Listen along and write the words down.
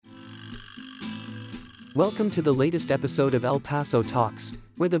Welcome to the latest episode of El Paso Talks,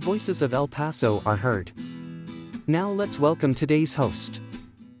 where the voices of El Paso are heard. Now let's welcome today's host.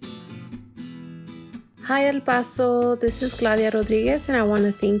 Hi El Paso, this is Claudia Rodriguez, and I want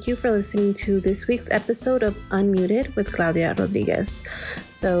to thank you for listening to this week's episode of Unmuted with Claudia Rodriguez.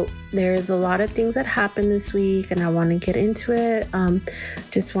 So there's a lot of things that happened this week, and I want to get into it.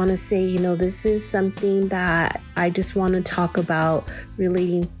 Just want to say, this is something that I just want to talk about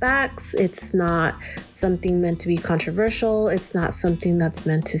relating facts. It's not something meant to be controversial. It's not something that's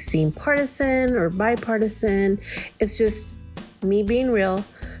meant to seem partisan or bipartisan. It's just me being real,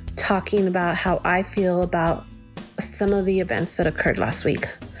 talking about how I feel about some of the events that occurred last week.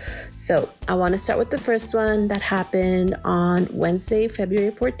 So I want to start with the first one that happened on Wednesday,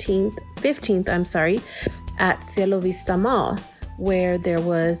 February 15th, at Cielo Vista Mall, where there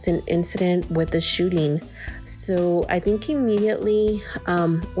was an incident with a shooting. So I think immediately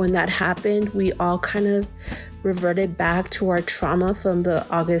when that happened, we all kind of reverted back to our trauma from the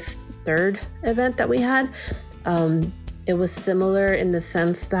August 3rd event that we had. It was similar in the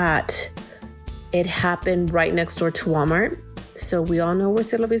sense that it happened right next door to Walmart. So we all know where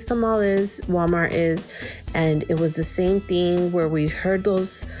Cielo Vista Mall is, Walmart is, and it was the same thing where we heard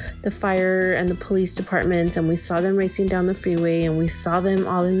the fire and the police departments, and we saw them racing down the freeway, and we saw them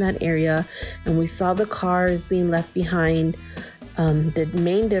all in that area, and we saw the cars being left behind. The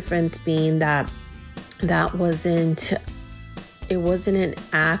main difference being that it wasn't an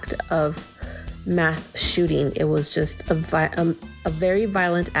act of mass shooting. It was just a very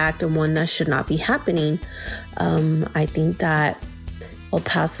violent act, and one that should not be happening. I think that El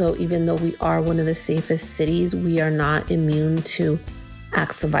Paso, even though we are one of the safest cities, we are not immune to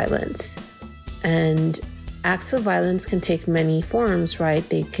acts of violence. And acts of violence can take many forms, right?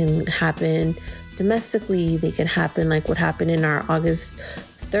 They can happen domestically. They can happen like what happened in our August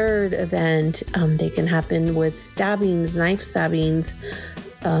 3rd event. They can happen with stabbings, knife stabbings,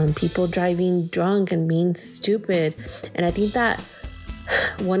 people driving drunk and being stupid. And I think that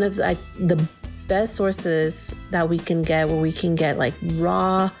one of the best sources that we can get, where we can get like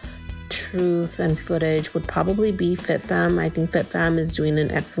raw truth and footage, would probably be FitFam. I think FitFam is doing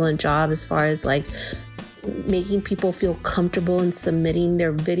an excellent job as far as like making people feel comfortable in submitting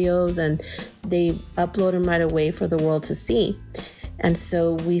their videos, and they upload them right away for the world to see. And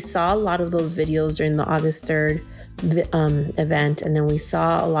so we saw a lot of those videos during the August 3rd event, and then we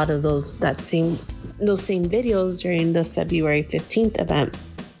saw a lot of those same videos during the February 15th event.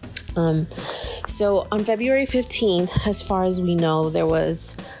 So on February 15th, as far as we know, there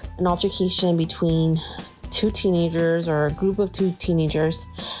was an altercation between two teenagers, or a group of two teenagers,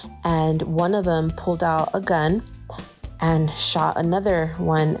 and one of them pulled out a gun and shot another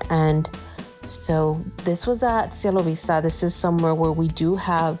one. And so this was at Cielo Vista. This is somewhere where we do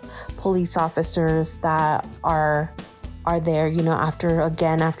have police officers that are there. After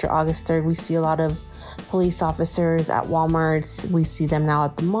August 3rd, we see a lot of police officers at Walmarts. We see them now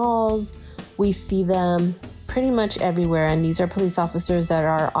at the malls. We see them pretty much everywhere. And these are police officers that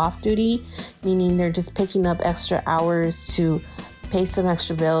are off duty, meaning they're just picking up extra hours to pay some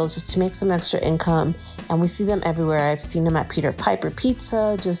extra bills, just to make some extra income. And we see them everywhere. I've seen them at Peter Piper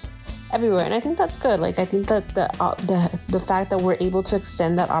Pizza, just everywhere. And I think that's good. Like, I think that the fact that we're able to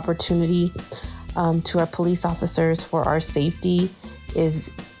extend that opportunity to our police officers for our safety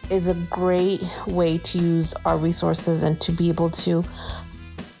is a great way to use our resources and to be able to,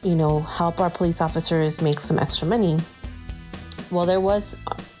 help our police officers make some extra money. Well, there was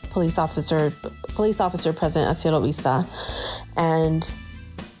a police officer present at Cielo Vista, and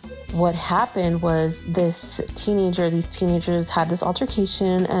what happened was these teenagers had this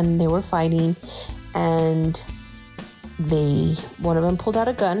altercation, and they were fighting, and one of them pulled out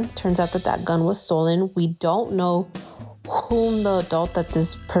a gun. Turns out that gun was stolen. We don't know whom the adult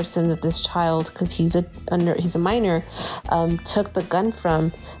this child, because he's a minor, took the gun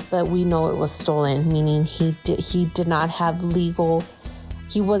from, but we know it was stolen, meaning he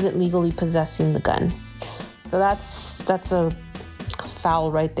wasn't legally possessing the gun. So that's a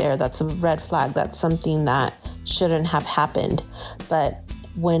foul right there. That's a red flag. That's something that shouldn't have happened. But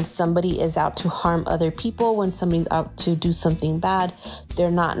when somebody is out to harm other people, when somebody's out to do something bad,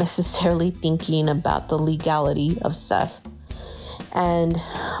 they're not necessarily thinking about the legality of stuff. And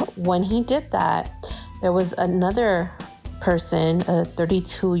when he did that, there was another person, a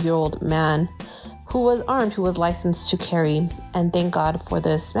 32-year-old man, who was armed, who was licensed to carry. And thank God for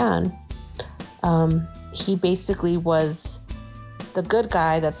this man. He basically was the good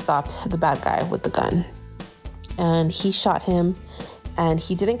guy that stopped the bad guy with the gun. And he shot him. And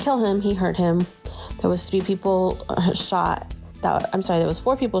he didn't kill him, he hurt him. There was 3 people shot. There was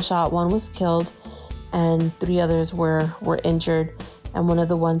 4 people shot, 1 was killed. and 3 others were injured. And one of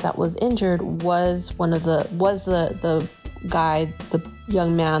the ones that was injured was the guy, the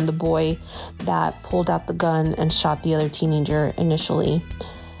young man, the boy that pulled out the gun and shot the other teenager initially.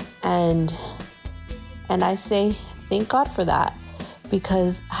 And I say thank God for that,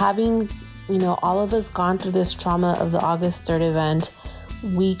 because having, all of us gone through this trauma of the August 3rd event,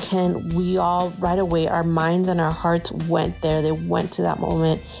 we all right away, our minds and our hearts went there. They went to that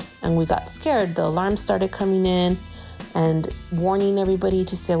moment and we got scared. The alarms started coming in and warning everybody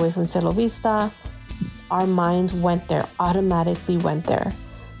to stay away from Cielo Vista. Our minds went there, automatically went there.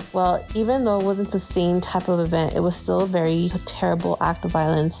 Well, even though it wasn't the same type of event, it was still a very terrible act of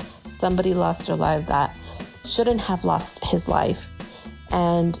violence. Somebody lost their life that shouldn't have lost his life.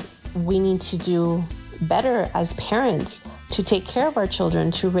 And we need to do better as parents to take care of our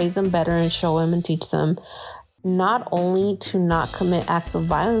children, to raise them better and show them and teach them not only to not commit acts of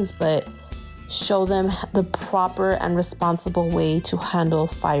violence, but show them the proper and responsible way to handle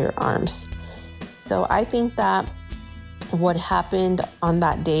firearms. So I think that what happened on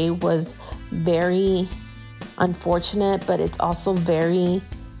that day was very unfortunate, but it's also very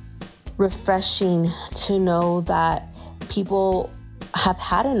refreshing to know that people have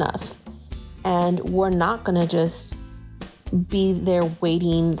had enough and we're not going to just be there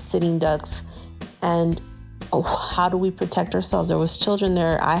waiting, sitting ducks. And how do we protect ourselves? There was children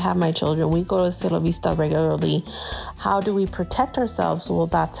there. I have my children. We go to Cielo Vista regularly. How do we protect ourselves? Well,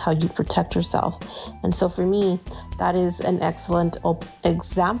 that's how you protect yourself. And so for me, that is an excellent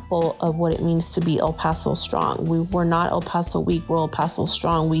example of what it means to be El Paso strong. We're not El Paso weak. We're El Paso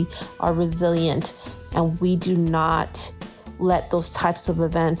strong. We are resilient, and we do not let those types of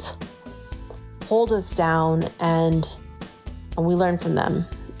events hold us down, and we learn from them.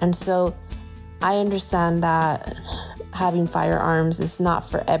 And so I understand that having firearms is not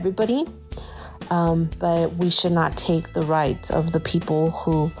for everybody, but we should not take the rights of the people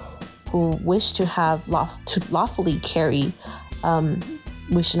who wish to have to lawfully carry.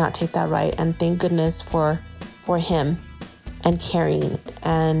 We should not take that right. And thank goodness for him and carrying.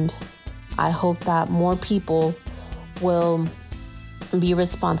 And I hope that more people will be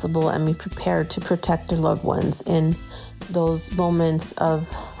responsible and be prepared to protect their loved ones in those moments of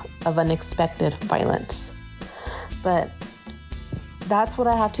unexpected violence. But that's what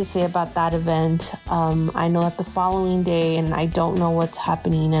I have to say about that event. I know that the following day, and I don't know what's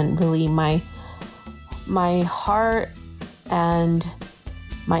happening, and really my heart and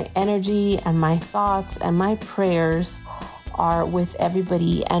my energy and my thoughts and my prayers are with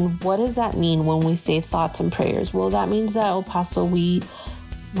everybody. And what does that mean when we say thoughts and prayers? Well, that means that El Paso, we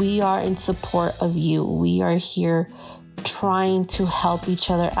are in support of you. We are here trying to help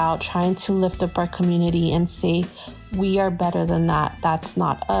each other out, trying to lift up our community and say, we are better than that. That's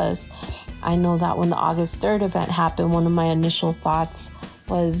not us. I know that when the August 3rd event happened, one of my initial thoughts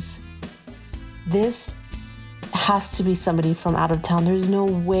was, this has to be somebody from out of town. There's no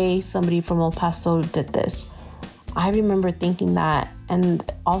way somebody from El Paso did this. I remember thinking that. And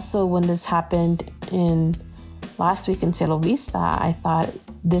also when this happened last week in Cielo Vista, I thought,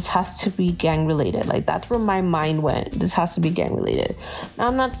 this has to be gang related. Like, that's where my mind went. This has to be gang related. Now,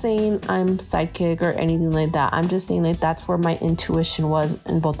 I'm not saying I'm psychic or anything like that. I'm just saying, like, that's where my intuition was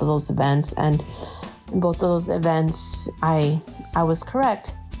in both of those events. And in both of those events, I was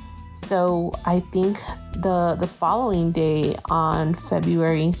correct. So I think the following day, on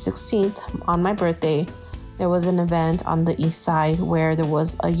February 16th, on my birthday, there was an event on the east side where there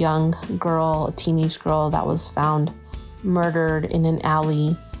was a young girl, a teenage girl, that was found murdered in an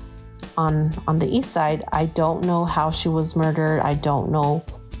alley on the east side. I don't know how she was murdered. I don't know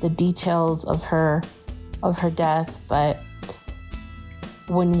the details of her death, but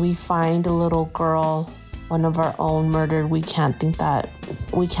when we find a little girl, one of our own, murdered, we can't think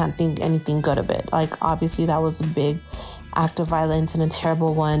anything good of it. Like, obviously that was a big act of violence and a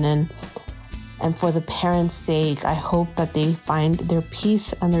terrible one, and for the parents' sake, I hope that they find their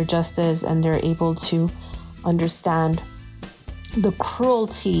peace and their justice, and they're able to understand the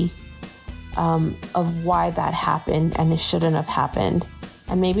cruelty of why that happened, and it shouldn't have happened.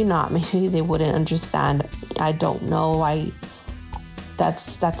 And maybe not, maybe they wouldn't understand. I don't know.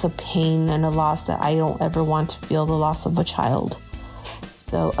 That's a pain and a loss that I don't ever want to feel, the loss of a child.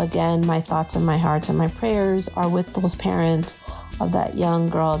 So again, my thoughts and my hearts and my prayers are with those parents of that young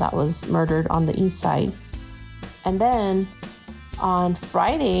girl that was murdered on the east side. And then on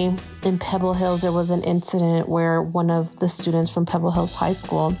Friday in Pebble Hills, there was an incident where one of the students from Pebble Hills High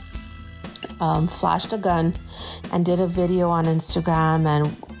School flashed a gun and did a video on Instagram, and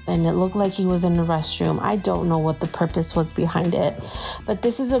and it looked like he was in the restroom. I don't know what the purpose was behind it, but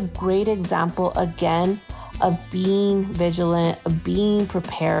this is a great example again of being vigilant, of being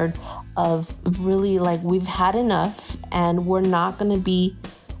prepared, of really like we've had enough and we're not going to be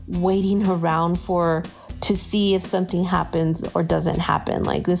waiting around to see if something happens or doesn't happen.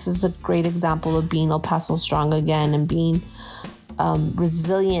 Like this is a great example of being El Paso strong again and being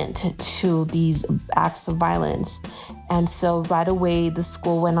resilient to these acts of violence. And so right away the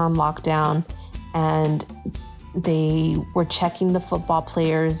school went on lockdown and they were checking the football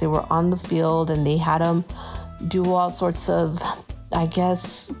players. They were on the field and they had them do all sorts of, I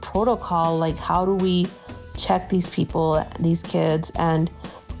guess, protocol, like how do we check these people, these kids. And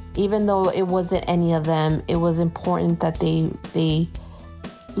even though it wasn't any of them, it was important that they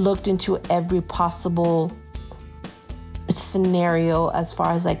looked into every possible scenario as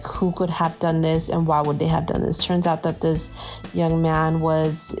far as like who could have done this and why would they have done this. Turns out that this young man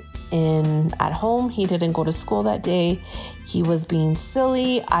was at home. He didn't go to school that day. He was being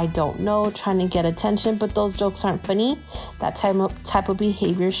silly. I don't know, trying to get attention, but those jokes aren't funny. That type of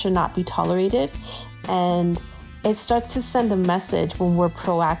behavior should not be tolerated. And it starts to send a message when we're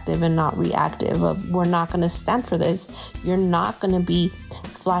proactive and not reactive of we're not going to stand for this. You're not going to be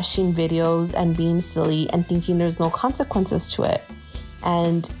flashing videos and being silly and thinking there's no consequences to it.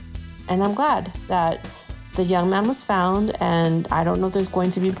 And I'm glad that the young man was found, and I don't know if there's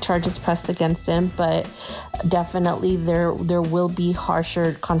going to be charges pressed against him, but definitely there will be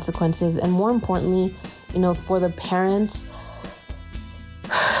harsher consequences. And more importantly, for the parents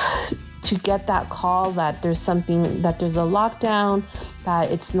to get that call that there's a lockdown,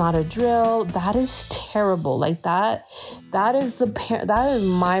 that it's not a drill, that is terrible. Like that is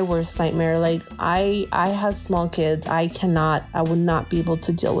my worst nightmare. Like I have small kids. I would not be able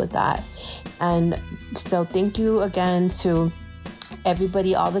to deal with that. And so thank you again to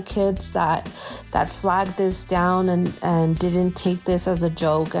everybody, all the kids that flagged this down and didn't take this as a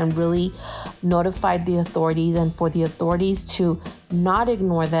joke and really notified the authorities, and for the authorities to not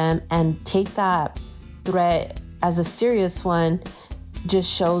ignore them and take that threat as a serious one just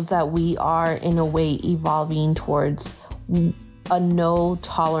shows that we are in a way evolving towards a no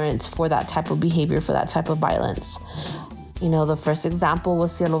tolerance for that type of behavior, for that type of violence. The first example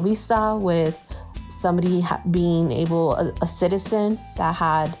was Cielo Vista, with somebody being a citizen that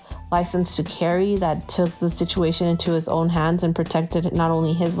had license to carry, that took the situation into his own hands and protected not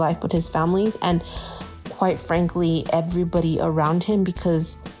only his life but his family's, and quite frankly everybody around him,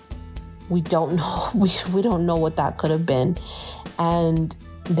 because we don't know what that could have been. And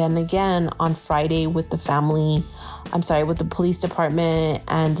then again on Friday with the police department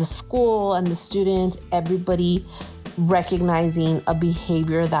and the school and the students, everybody recognizing a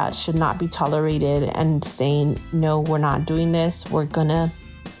behavior that should not be tolerated and saying, no, we're not doing this. We're gonna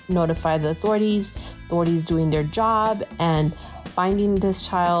notify the authorities doing their job and finding this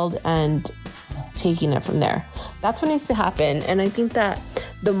child and taking it from there. That's what needs to happen. And I think that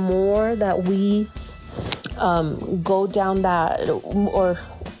the more that we go down that, or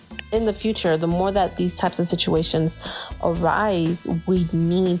in the future, the more that these types of situations arise, we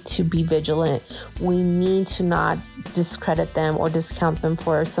need to be vigilant. We need to not discredit them or discount them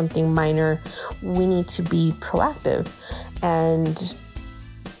for something minor. We need to be proactive. And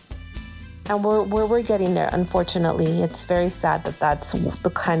we're getting there. Unfortunately, it's very sad that that's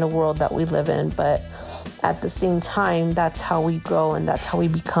the kind of world that we live in. But at the same time, that's how we grow and that's how we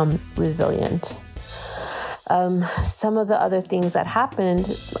become resilient. Some of the other things that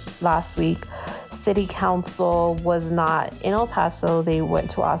happened last week, City Council was not in El Paso. They went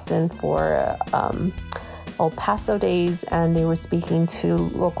to Austin for El Paso Days, and they were speaking to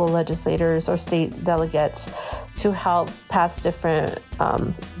local legislators or state delegates to help pass different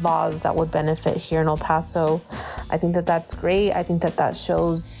laws that would benefit here in El Paso. I think that that's great. I think that that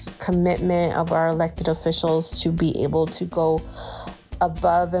shows commitment of our elected officials to be able to go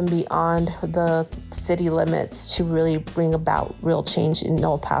above and beyond the city limits to really bring about real change in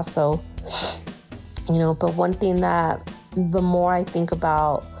El Paso. But one thing that the more I think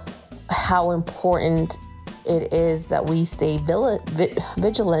about how important it is that we stay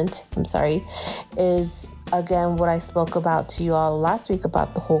vigilant, is again what I spoke about to you all last week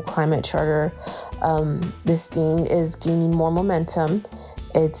about the whole climate charter. This thing is gaining more momentum.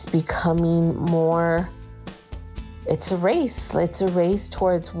 It's becoming more. It's a race. It's a race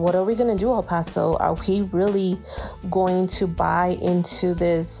towards what are we going to do, El Paso? Are we really going to buy into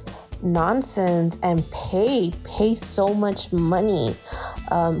this nonsense and pay so much money,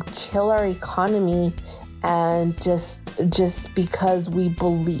 kill our economy, and just because we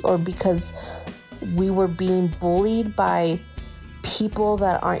believe, or because we were being bullied by people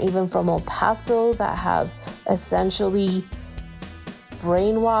that aren't even from El Paso that have essentially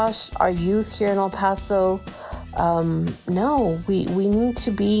brainwashed our youth here in El Paso. No, we need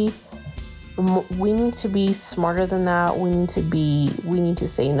to be smarter than that. We need to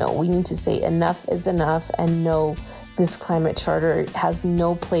say no. We need to say enough is enough, and no, this climate charter has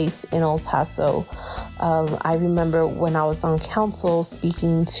no place in El Paso. I remember when I was on council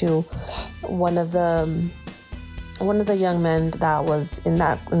speaking to one of the young men that was in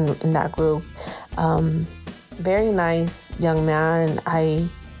that group. Very nice young man. I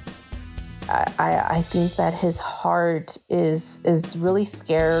think that his heart is really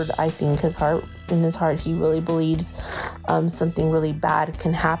scared. I think in his heart he really believes something really bad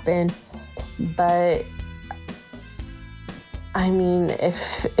can happen. But I mean,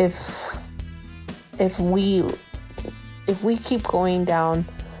 if we keep going down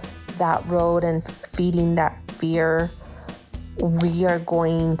that road and feeding that fear, we are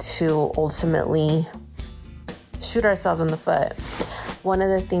going to ultimately shoot ourselves in the foot. One of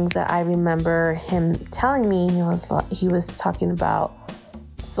the things that I remember him telling me, he was talking about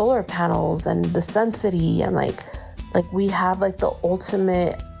solar panels and the sun city, and like we have like the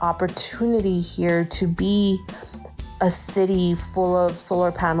ultimate opportunity here to be a city full of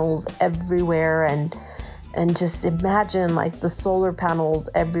solar panels everywhere, and just imagine like the solar panels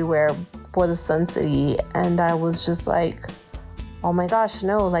everywhere for the sun city. And I was just like, oh my gosh,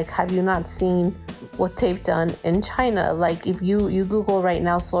 no, like, have you not seen what they've done in China? Like, if you Google right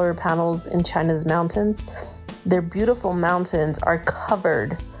now solar panels in China's mountains, their beautiful mountains are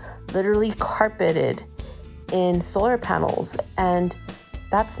covered, literally carpeted in solar panels. And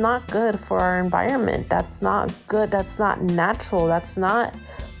that's not good for our environment. That's not good. That's not natural. That's not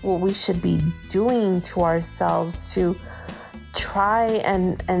what we should be doing to ourselves to try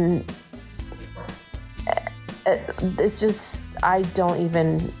and it's just, I don't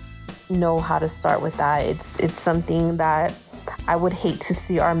even know how to start with that. It's something that I would hate to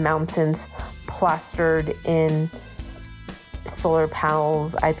see our mountains plastered in solar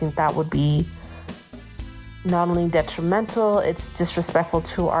panels. I think that would be not only detrimental, it's disrespectful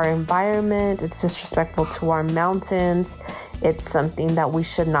to our environment, it's disrespectful to our mountains. It's something that we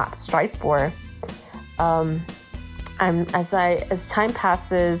should not strive for. As time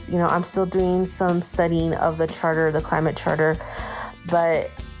passes, I'm still doing some studying of the charter, the climate charter,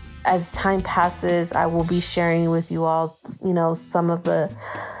 but as time passes, I will be sharing with you all, some of the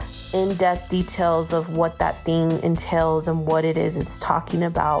in-depth details of what that thing entails and what it is it's talking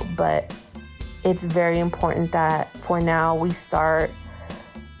about. But it's very important that for now we start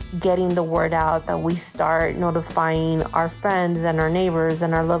getting the word out, that we start notifying our friends and our neighbors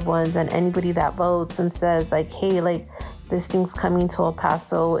and our loved ones and anybody that votes and says like, hey, like, this thing's coming to El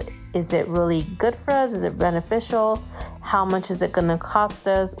Paso. Is it really good for us? Is it beneficial? How much is it going to cost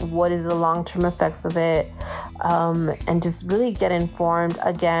us? What is the long-term effects of it? And just really get informed.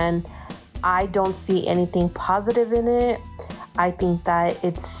 Again, I don't see anything positive in it. I think that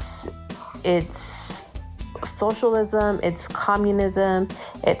it's socialism, it's communism.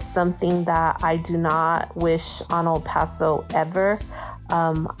 It's something that I do not wish on El Paso ever.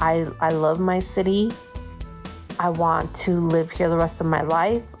 I love my city. I want to live here the rest of my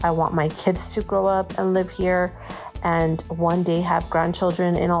life. I want my kids to grow up and live here and one day have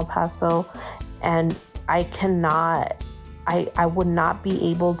grandchildren in El Paso. And I would not be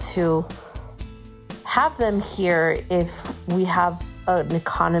able to have them here if we have an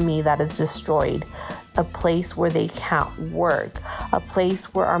economy that is destroyed, a place where they can't work, a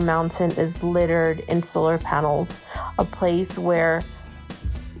place where our mountain is littered in solar panels, a place where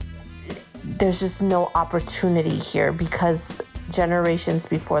there's just no opportunity here because generations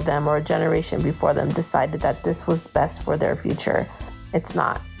before them or a generation before them decided that this was best for their future. It's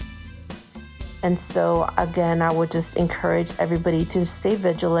not. And so again, I would just encourage everybody to stay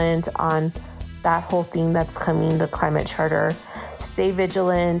vigilant on that whole thing that's coming, the climate charter. Stay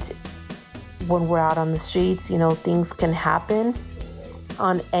vigilant when we're out on the streets. Things can happen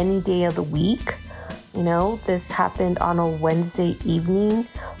on any day of the week. This happened on a Wednesday evening,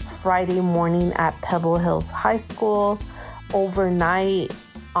 Friday morning at Pebble Hills High School, overnight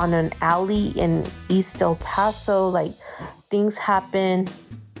on an alley in East El Paso. Like, things happen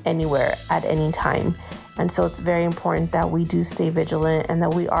anywhere at any time. And so it's very important that we do stay vigilant and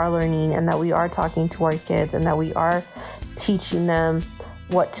that we are learning and that we are talking to our kids and that we are teaching them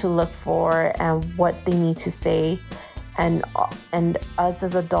what to look for and what they need to say. And us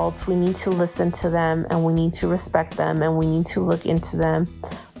as adults, we need to listen to them and we need to respect them and we need to look into them,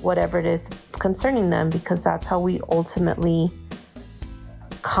 whatever it is that's concerning them, because that's how we ultimately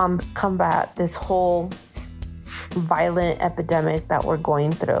combat this whole violent epidemic that we're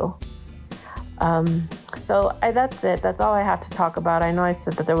going through. That's it. That's all I have to talk about. I know I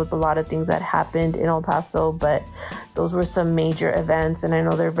said that there was a lot of things that happened in El Paso, but those were some major events, and I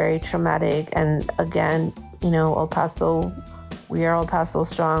know they're very traumatic. And again, El Paso, we are El Paso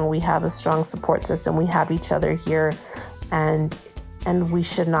strong. We have a strong support system. We have each other here, and we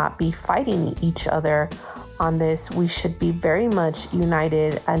should not be fighting each other on this. We should be very much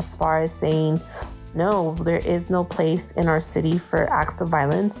united as far as saying, no, there is no place in our city for acts of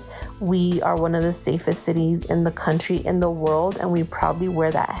violence. We are one of the safest cities in the country, in the world, and we proudly wear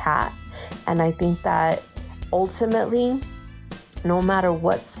that hat. And I think that ultimately, no matter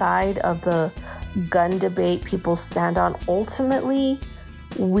what side of the gun debate people stand on, ultimately,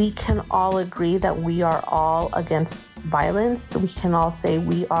 we can all agree that we are all against violence. We can all say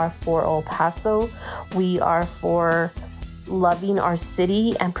we are for El Paso. We are for loving our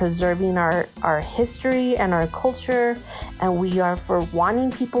city and preserving our history and our culture, and we are for wanting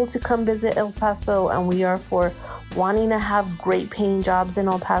people to come visit El Paso, and we are for wanting to have great paying jobs in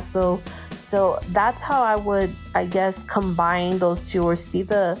El Paso. So that's how I would, I guess, combine those two, or see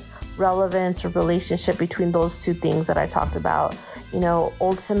the relevance or relationship between those two things that I talked about.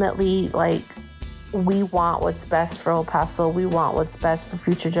 Ultimately, like, we want what's best for El Paso. We want what's best for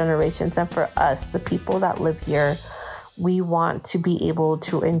future generations, and for us, the people that live here. We want to be able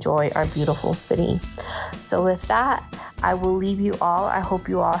to enjoy our beautiful city. So with that, I will leave you all. I hope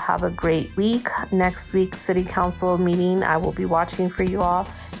you all have a great week. Next week's city council meeting, I will be watching for you all,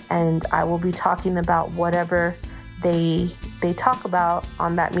 and I will be talking about whatever they talk about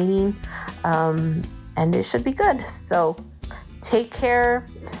on that meeting, and it should be good. So take care,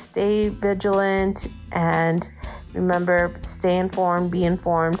 stay vigilant, and remember, stay informed, be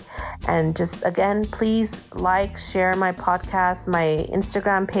informed. And just, again, please share my podcast, my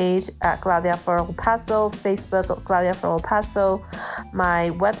Instagram page at Claudia for El Paso, Facebook, Claudia for El Paso, my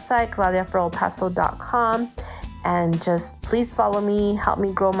website, claudiaforelpaso.com. And just please follow me, help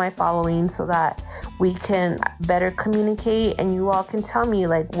me grow my following so that we can better communicate, and you all can tell me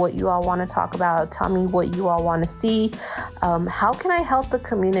what you all want to talk about. Tell me what you all want to see. How can I help the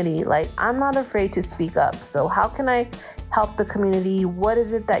community? I'm not afraid to speak up. So how can I help the community? What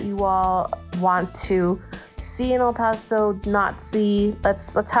is it that you all want to see in El Paso, not see?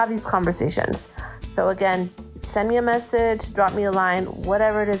 Let's have these conversations. So again, send me a message, drop me a line,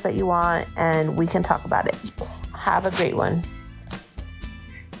 whatever it is that you want, and we can talk about it. Have a great one.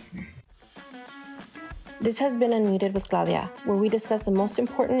 This has been Unmuted with Claudia, where we discuss the most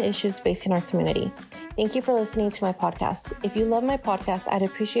important issues facing our community. Thank you for listening to my podcast. If you love my podcast, I'd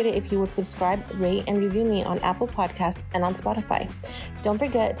appreciate it if you would subscribe, rate, and review me on Apple Podcasts and on Spotify. Don't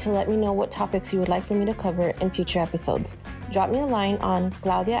forget to let me know what topics you would like for me to cover in future episodes. Drop me a line on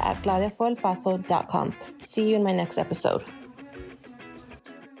claudia@claudiaforelpaso.com. See you in my next episode.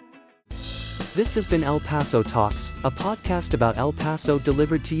 This has been El Paso Talks, a podcast about El Paso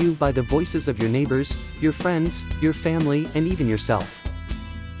delivered to you by the voices of your neighbors, your friends, your family, and even yourself.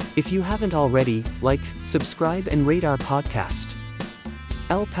 If you haven't already, subscribe, and rate our podcast.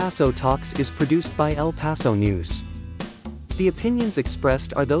 El Paso Talks is produced by El Paso News. The opinions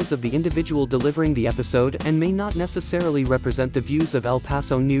expressed are those of the individual delivering the episode and may not necessarily represent the views of El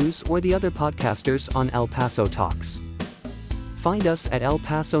Paso News or the other podcasters on El Paso Talks. Find us at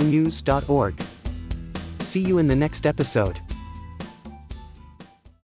elpasonews.org. See you in the next episode.